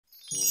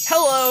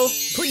Hello!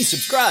 Please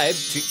subscribe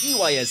to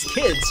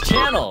EYS-Kids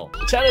channel.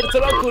 チャンネル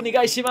登録お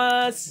願いし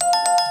ます。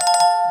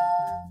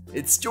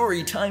It's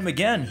story time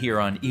again here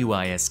on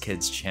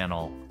EYS-Kids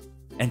channel.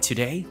 And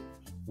today,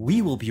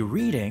 we will be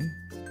reading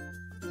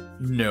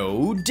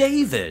No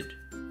David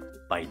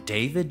by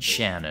David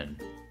Shannon.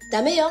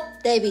 ダメよ、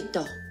デイビッ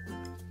ド。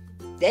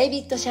デイ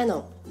ビッド・シャノ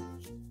ン。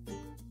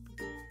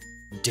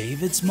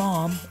David's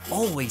mom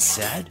always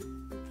said,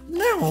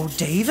 No,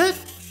 David!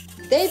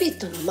 デイビッ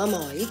ドのマ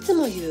マはいつ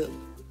も言う。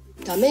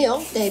ダメ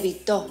よ、デイビ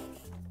ッド。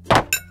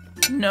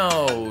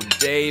No,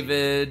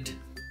 David!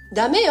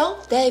 ダメよ、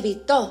デイビ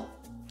ッド。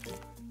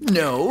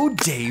No,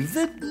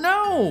 David,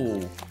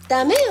 no!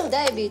 ダメよ、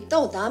デイビッ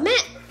ド、ダメ。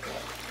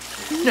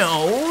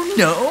No, no,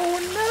 no!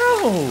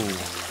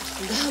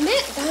 ダメ、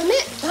ダメ、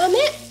ダメ。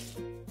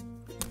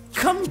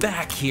Come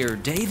back here,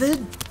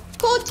 David!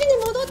 こっちに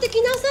戻って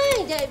きなさ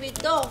い、デイビ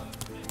ッド。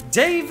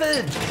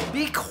David,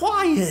 be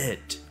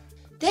quiet!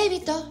 デイビ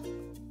ッド、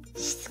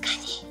静かに。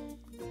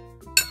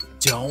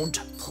Don't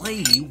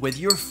play with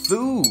your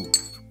food.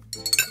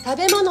 食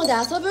べ物で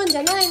遊ぶんじ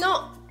ゃない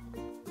の。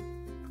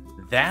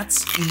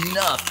That's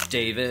enough,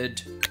 David.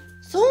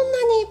 そんな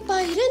にいっ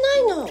ぱい入れな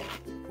いの。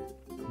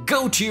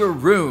Go to your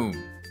room.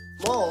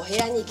 もうお部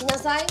屋に行きな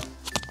さい。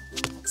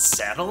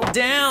Settle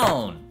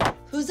down.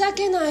 ふざ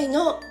けない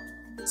の。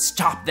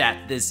Stop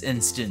that this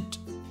instant.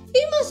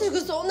 今す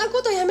ぐそんな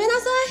ことやめな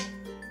さ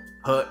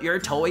い。Put your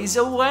toys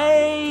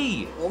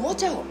away. おも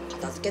ちゃを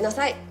片付けな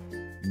さい。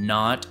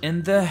Not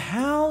in the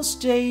house,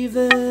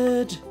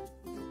 David.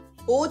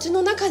 お家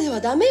の中で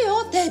はダメ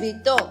よ、デイビ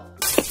ッド。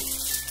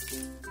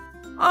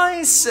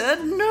I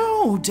said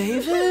no,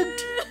 David.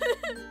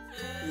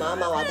 マ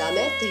マはダメっ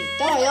て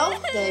言ったわよ、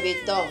デイビ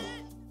ッド。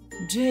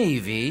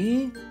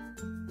Davy,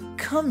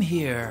 come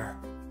here.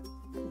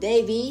 デ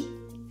イビ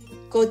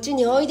ー、こっち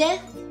においで。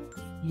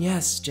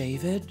Yes,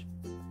 David.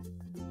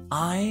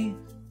 I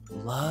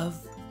love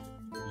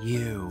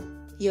you.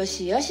 よ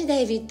しよし、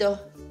デイビッ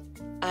ド。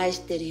愛し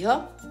てる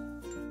よ。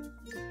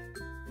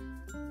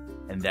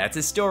And that's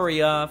a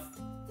story of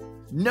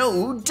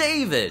No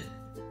David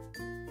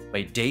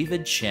by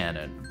David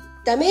Shannon.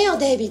 ダメよ、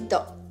デイビッ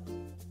ド。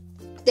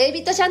デイ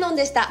ビッド・シャノン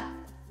でした。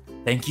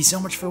Thank you so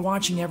much for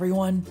watching,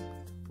 everyone.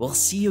 We'll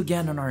see you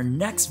again in our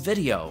next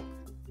video.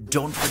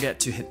 Don't forget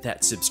to hit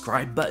that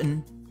subscribe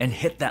button and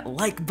hit that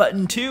like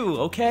button too,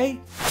 okay?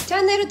 チ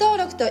ャンネル登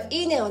録と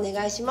いいねお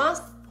願いしま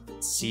す。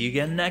See you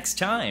again next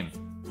time.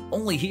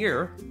 Only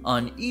here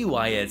on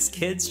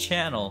EYS-Kids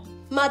channel.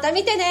 また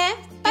見てね。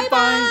バイ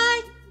バイ。